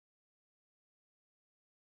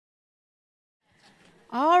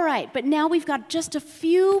All right, but now we've got just a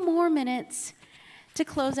few more minutes to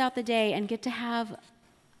close out the day and get to have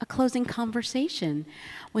a closing conversation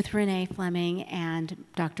with Renée Fleming and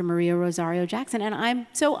Dr. Maria Rosario Jackson, and I'm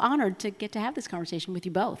so honored to get to have this conversation with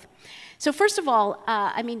you both. So first of all,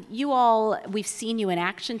 I mean, you all, we've seen you in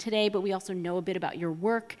action today, but we also know a bit about your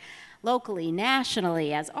work locally,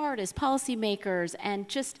 nationally, as artists, policymakers, and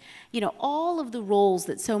just, you know, all of the roles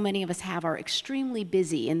that so many of us have are extremely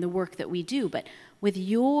busy in the work that we do. But with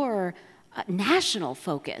your national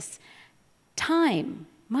focus, time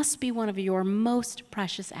must be one of your most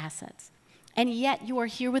precious assets. And yet you are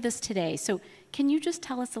here with us today. So can you just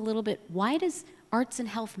tell us a little bit, why does arts and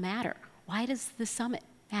health matter? Why does the summit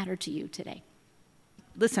matter to you today?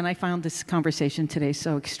 Listen, I found this conversation today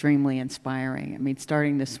so extremely inspiring. I mean,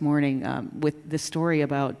 starting this morning with the story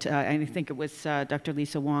about, I think it was Dr.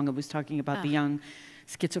 Lisa Wong who was talking about the young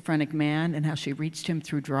schizophrenic man and how she reached him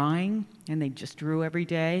through drawing, and they just drew every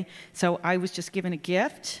day. So I was just given a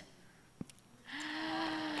gift.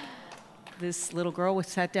 This little girl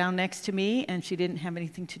sat down next to me, and she didn't have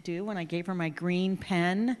anything to do, and I gave her my green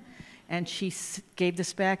pen, and she gave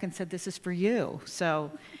this back and said, "This is for you."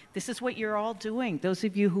 So this is what you're all doing. Those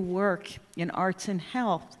of you who work in arts and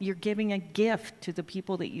health, you're giving a gift to the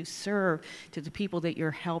people that you serve, to the people that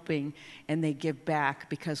you're helping, and they give back,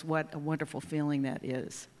 because what a wonderful feeling that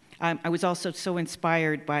is. I was also so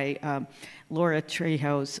inspired by Laura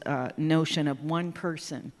Trejo's notion of one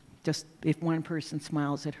person. Just if one person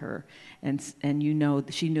smiles at her, and you know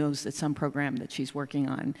she knows that some program that she's working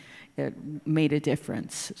on made a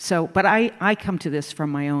difference. So, but I come to this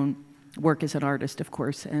from my own work as an artist, of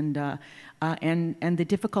course, and the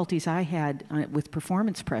difficulties I had with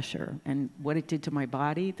performance pressure and what it did to my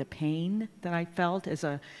body, the pain that I felt as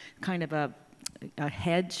a kind of a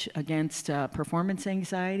hedge against performance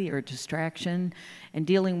anxiety or distraction, and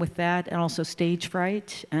dealing with that, and also stage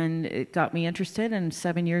fright. And it got me interested, and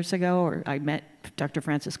 7 years ago, I met Dr.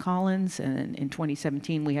 Francis Collins, and in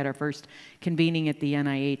 2017 we had our first convening at the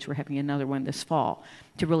NIH. We're having another one this fall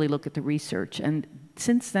to really look at the research. And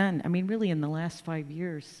since then, I mean, really in the last 5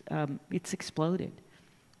 years, it's exploded.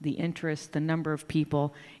 The interest, the number of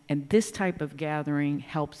people, and this type of gathering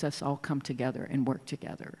helps us all come together and work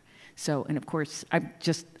together. So, and of course, I'm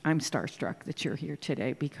starstruck that you're here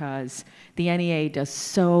today, because the NEA does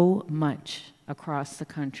so much across the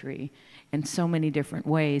country in so many different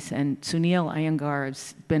ways. And Sunil Iyengar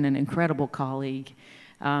has been an incredible colleague.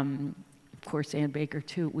 Of course, Ann Baker,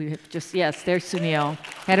 too. We have just, yes, there's Sunil,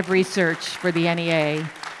 head of research for the NEA.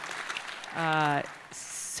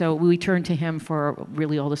 So we turn to him for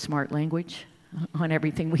really all the smart language on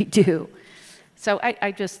everything we do. So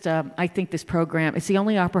I think this program, it's the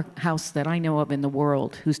only opera house that I know of in the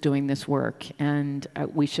world who's doing this work, and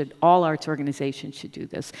all arts organizations should do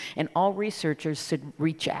this, and all researchers should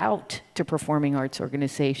reach out to performing arts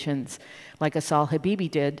organizations like Asal Habibi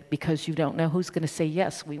did, because you don't know who's going to say,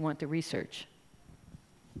 yes, we want the research.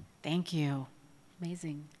 Thank you.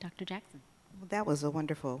 Amazing. Dr. Jackson. Well, that was a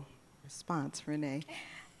wonderful response, Renee.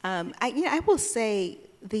 I will say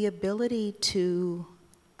the ability to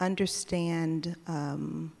understand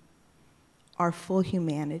our full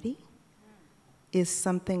humanity is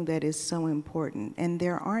something that is so important, and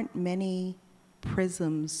there aren't many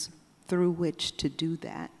prisms through which to do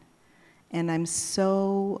that. And I'm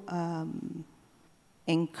so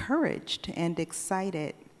encouraged and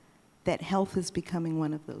excited that health is becoming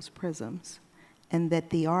one of those prisms, and that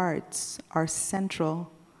the arts are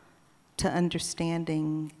central to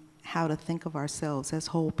understanding how to think of ourselves as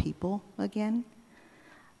whole people again.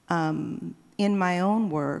 In my own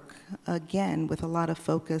work, again, with a lot of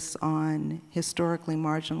focus on historically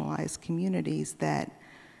marginalized communities that,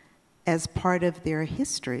 as part of their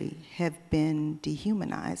history, have been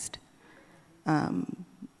dehumanized.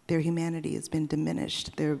 Their humanity has been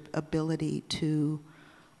diminished. Their ability to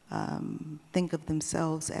think of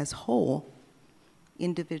themselves as whole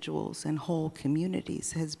individuals and whole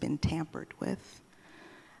communities has been tampered with.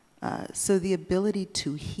 So the ability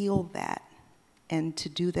to heal that, and to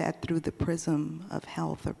do that through the prism of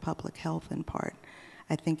health, or public health in part,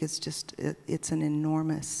 I think it's just, it's an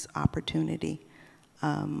enormous opportunity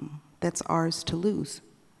that's ours to lose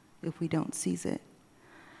if we don't seize it.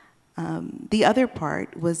 The other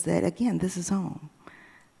part was that, again, this is home.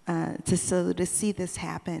 So to see this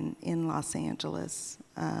happen in Los Angeles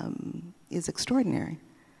is extraordinary.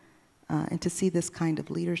 And to see this kind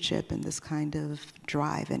of leadership and this kind of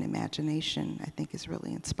drive and imagination, I think, is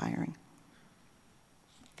really inspiring.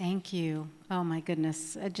 Thank you. Oh my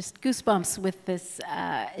goodness, just goosebumps with this.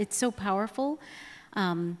 It's so powerful,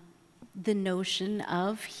 the notion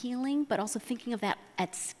of healing, but also thinking of that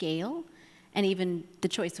at scale And even the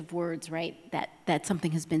choice of words, right? That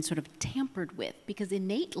something has been sort of tampered with, because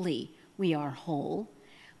innately we are whole,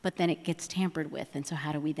 but then it gets tampered with. And so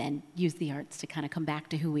how do we then use the arts to kind of come back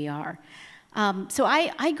to who we are? So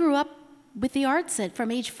I grew up with the arts from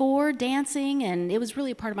age 4, dancing, and it was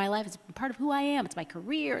really a part of my life. It's part of who I am. It's my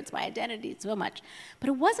career. It's my identity, so much. But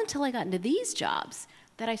it wasn't until I got into these jobs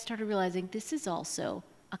that I started realizing this is also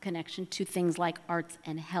a connection to things like arts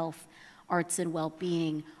and health, arts and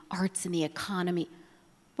well-being, arts and the economy.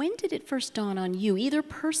 When did it first dawn on you, either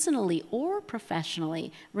personally or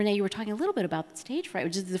professionally? Renee, you were talking a little bit about stage fright,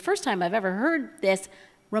 which is the first time I've ever heard this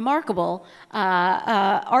remarkable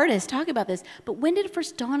artist talk about this. But when did it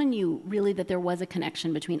first dawn on you, really, that there was a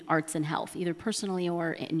connection between arts and health, either personally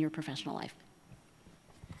or in your professional life?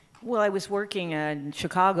 Well, I was working in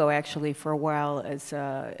Chicago, actually, for a while as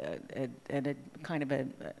an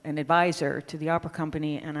advisor to the opera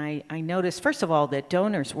company, and I noticed, first of all, that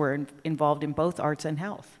donors were involved in both arts and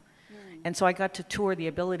health. And so I got to tour the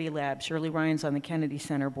Ability Lab. Shirley Ryan's on the Kennedy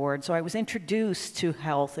Center board. So I was introduced to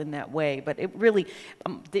health in that way. But it really,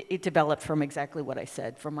 it developed from exactly what I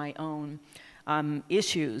said, from my own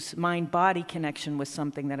issues. Mind-body connection was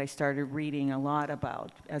something that I started reading a lot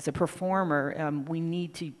about. As a performer, we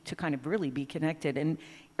need to kind of really be connected. And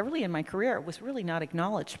early in my career, it was really not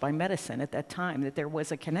acknowledged by medicine at that time, that there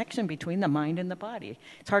was a connection between the mind and the body.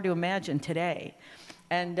 It's hard to imagine today.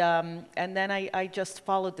 And then I just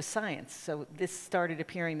followed the science. So this started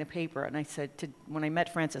appearing in the paper, and I said, when I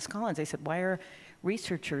met Francis Collins, I said, why are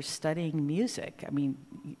researchers studying music? I mean,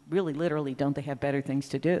 really, literally, don't they have better things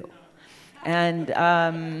to do? And,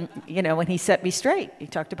 you know, when he set me straight, he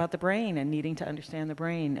talked about the brain and needing to understand the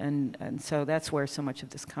brain. And so that's where so much of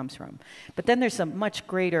this comes from. But then there's a much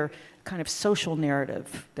greater kind of social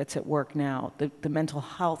narrative that's at work now, the mental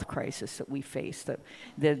health crisis that we face,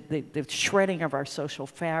 the shredding of our social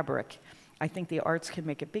fabric. I think the arts can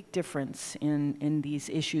make a big difference in these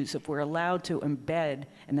issues if we're allowed to embed,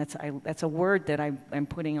 and that's a word that I'm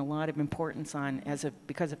putting a lot of importance on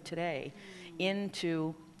because of today,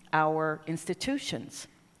 into our institutions.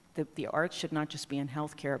 The arts should not just be in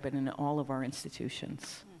healthcare, but in all of our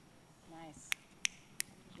institutions. Nice.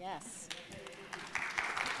 Yes.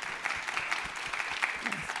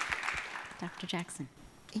 Dr. Jackson.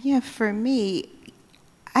 Yeah, for me,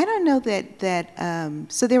 I don't know that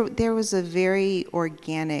so there was a very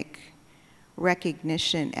organic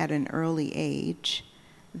recognition at an early age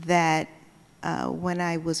that when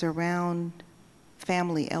I was around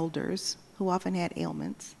family elders who often had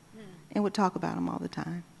ailments and would talk about them all the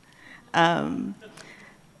time,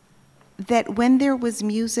 that when there was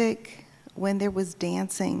music, when there was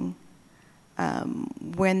dancing,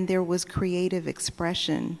 when there was creative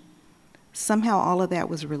expression, somehow all of that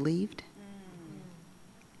was relieved.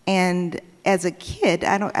 And as a kid,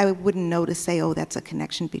 I wouldn't know to say, oh, that's a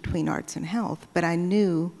connection between arts and health, but I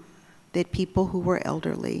knew that people who were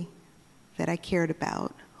elderly, that I cared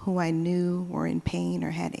about, who I knew were in pain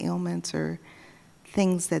or had ailments or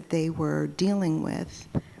things that they were dealing with,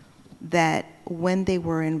 that when they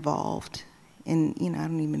were involved, and I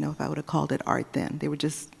don't even know if I would have called it art then, they were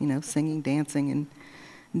just singing, dancing, and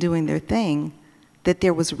doing their thing, that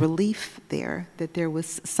there was relief there, that there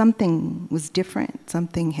was something was different,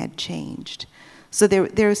 something had changed. So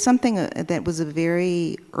there was something that was a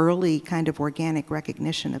very early kind of organic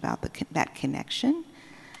recognition about that connection.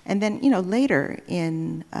 And then, later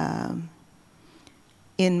in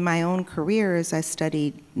my own career, as I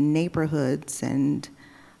studied neighborhoods and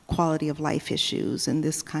quality of life issues and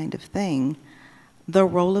this kind of thing, the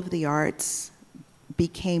role of the arts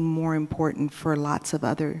became more important for lots of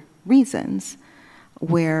other reasons,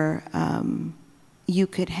 where you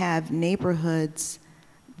could have neighborhoods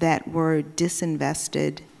that were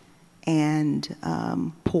disinvested and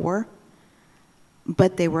poor,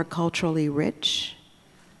 but they were culturally rich,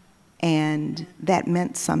 and that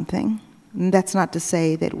meant something. And that's not to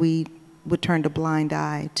say that we would turn a blind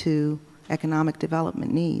eye to economic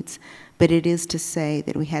development needs, but it is to say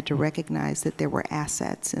that we had to recognize that there were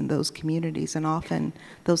assets in those communities, and often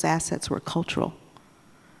those assets were cultural.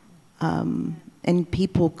 And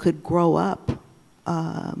people could grow up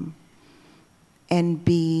and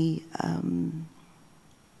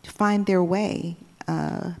find their way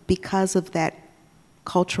because of that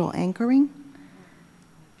cultural anchoring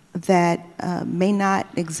that may not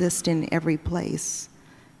exist in every place.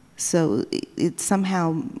 So it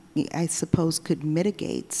somehow, I suppose, could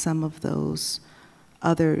mitigate some of those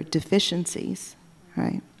other deficiencies,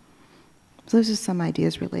 right? So those are some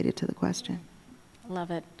ideas related to the question. Love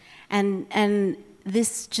it. And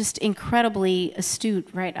this just incredibly astute,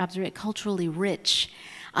 right, observation, culturally rich.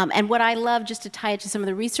 And what I love, just to tie it to some of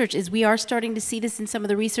the research, is we are starting to see this in some of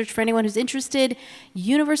the research. For anyone who's interested,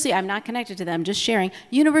 University, I'm not connected to them, just sharing,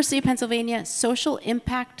 University of Pennsylvania Social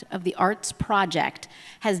Impact of the Arts Project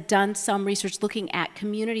has done some research looking at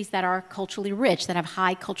communities that are culturally rich, that have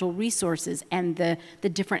high cultural resources, and the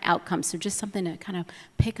different outcomes. So just something to kind of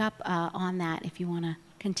pick up on that if you want to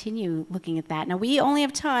continue looking at that. Now, we only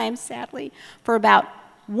have time, sadly, for about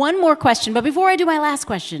one more question. But before I do my last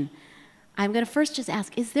question, I'm going to first just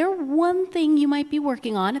ask, is there one thing you might be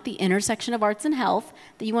working on at the intersection of arts and health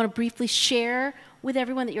that you want to briefly share with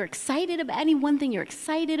everyone that you're excited about? Any one thing you're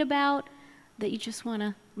excited about that you just want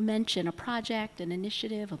to mention? A project, an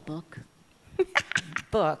initiative, a book?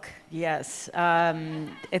 Book, yes.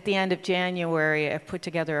 At the end of January, I've put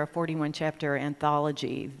together a 41-chapter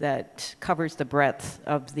anthology that covers the breadth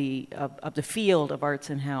of the field of arts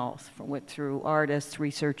and health, through artists,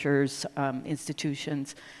 researchers,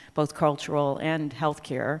 institutions, both cultural and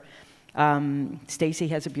healthcare. Stacy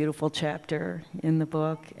has a beautiful chapter in the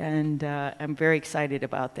book, and I'm very excited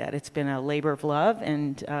about that. It's been a labor of love,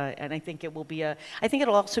 and I think it will be I think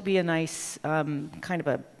it'll also be a nice kind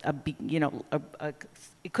of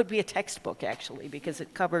it could be a textbook actually, because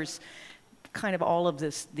it covers kind of all of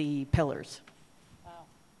the pillars. Wow,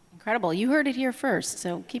 incredible! You heard it here first,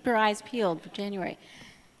 so keep your eyes peeled for January.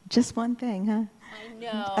 Just one thing, huh? I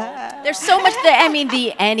know. There's so much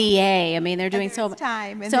the NEA. I mean, they're doing so much.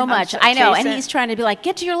 I know. And he's trying to be like,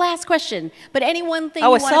 get to your last question. But any one thing you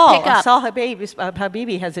want to pick up. Asal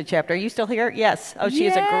Habibi has a chapter. Are you still here? Yes. Oh, she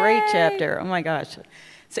has a great chapter. Oh my gosh.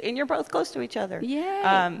 So, and you're both close to each other.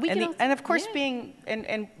 Yeah. And of course,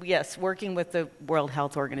 yes, working with the World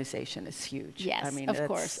Health Organization is huge. Yes, I mean, of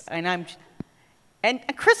course. And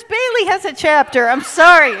Chris Bailey has a chapter. I'm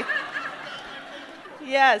sorry.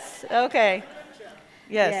 Yes. Okay.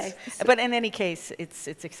 Yes, but in any case,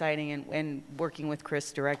 it's exciting, and working with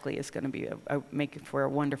Chris directly is going to be make it for a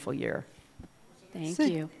wonderful year. Thank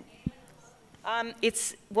you.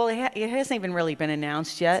 It hasn't even really been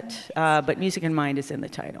announced yet, but Music in Mind is in the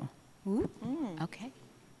title. Ooh. Okay.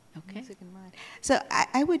 Music in Mind. So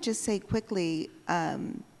I would just say quickly,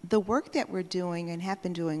 the work that we're doing and have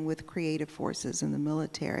been doing with creative forces in the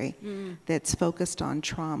military that's focused on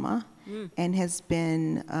trauma and has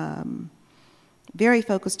been very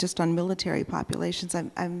focused just on military populations.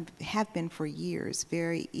 I have been for years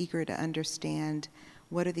very eager to understand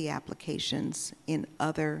what are the applications in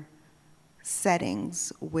other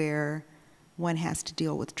settings where one has to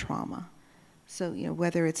deal with trauma. So,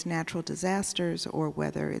 whether it's natural disasters or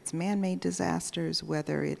whether it's man-made disasters,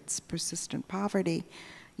 whether it's persistent poverty,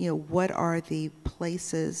 what are the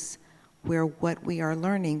places where what we are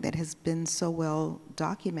learning that has been so well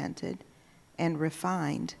documented and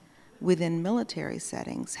refined within military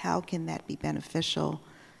settings, how can that be beneficial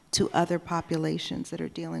to other populations that are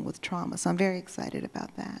dealing with trauma? So I'm very excited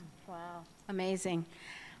about that. Wow, amazing.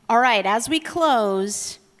 All right, as we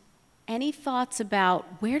close, any thoughts about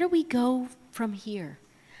where do we go from here?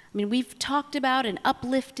 I mean, we've talked about and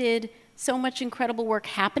uplifted so much incredible work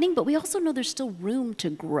happening, but we also know there's still room to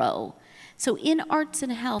grow. So in arts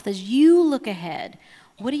and health, as you look ahead,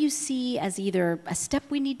 what do you see as either a step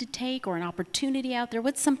we need to take or an opportunity out there?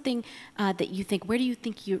 What's something that you think, where do you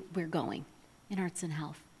think we're going in arts and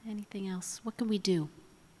health? Anything else? What can we do?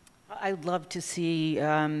 I'd love to see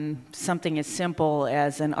something as simple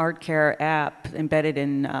as an art care app embedded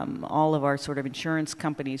in all of our sort of insurance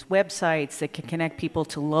companies' websites that can connect people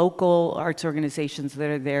to local arts organizations that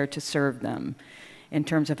are there to serve them in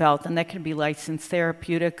terms of health. And that could be licensed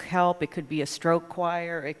therapeutic help, it could be a stroke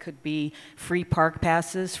choir, it could be free park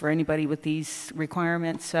passes for anybody with these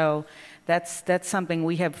requirements. So that's something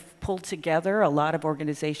we have pulled together, a lot of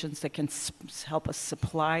organizations that can help us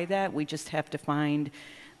supply that. We just have to find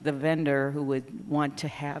the vendor who would want to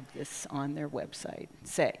have this on their website,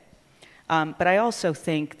 say. But I also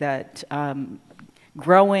think that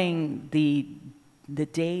growing the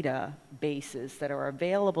databases that are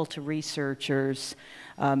available to researchers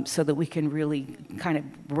so that we can really kind of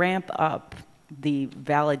ramp up the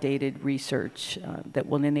validated research that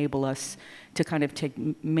will enable us to kind of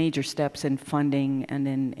take major steps in funding and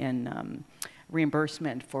in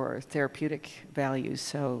reimbursement for therapeutic values.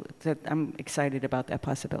 So I'm excited about that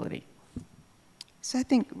possibility. So I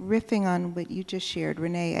think riffing on what you just shared,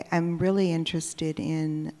 Renee, I'm really interested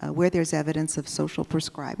in where there's evidence of social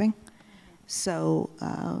prescribing. So,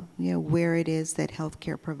 where it is that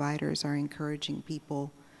healthcare providers are encouraging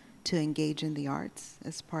people to engage in the arts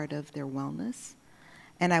as part of their wellness.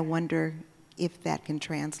 And I wonder if that can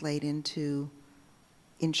translate into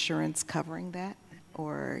insurance covering that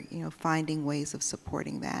or, finding ways of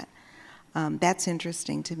supporting that. That's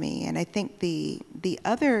interesting to me. And I think the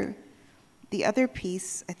other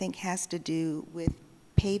piece, I think, has to do with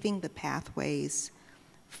paving the pathways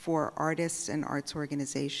for artists and arts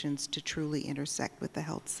organizations to truly intersect with the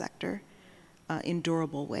health sector in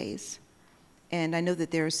durable ways. And I know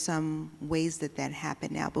that there are some ways that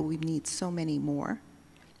happen now, but we need so many more.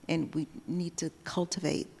 And we need to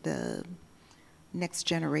cultivate the next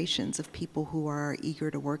generations of people who are eager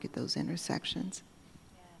to work at those intersections.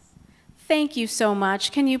 Thank you so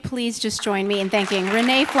much. Can you please just join me in thanking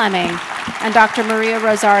Renée Fleming and Dr. Maria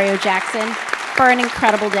Rosario Jackson for an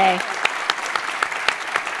incredible day.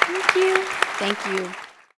 Thank you. Thank you.